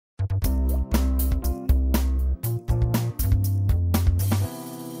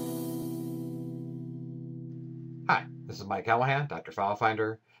This is Mike Callahan, Dr.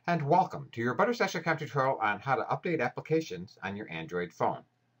 FileFinder, and welcome to your Butterscotch account tutorial on how to update applications on your Android phone.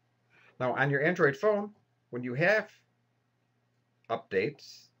 Now, on your Android phone, when you have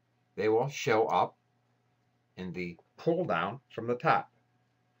updates, they will show up in the pull down from the top.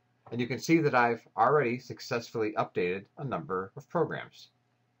 And you can see that I've already successfully updated a number of programs.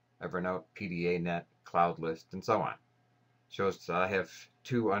 Evernote, PDA-Net, CloudList, and so on. Shows that I have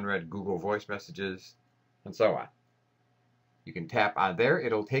 2 unread Google Voice messages, and so on. You can tap on there.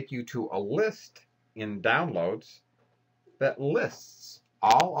 It'll take you to a list in Downloads that lists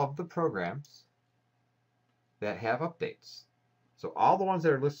all of the programs that have updates. So all the ones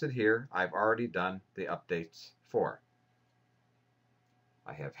that are listed here, I've already done the updates for.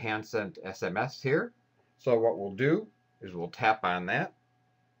 I have hand sent SMS here. So what we'll do is we'll tap on that,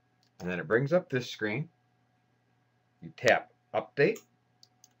 and then it brings up this screen. You tap Update.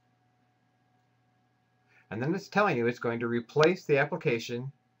 And then it's telling you it's going to replace the application.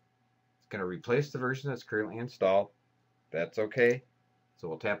 It's going to replace the version that's currently installed. That's okay. So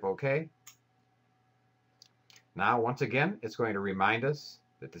we'll tap OK. Now, once again, it's going to remind us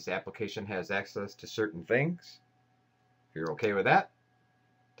that this application has access to certain things. If you're okay with that,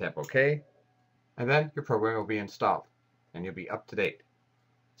 tap OK. And then your program will be installed and you'll be up to date.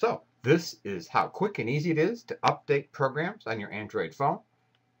 So this is how quick and easy it is to update programs on your Android phone.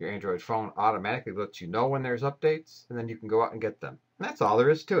 Your Android phone automatically lets you know when there's updates, and then you can go out and get them. And that's all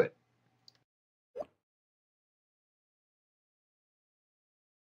there is to it.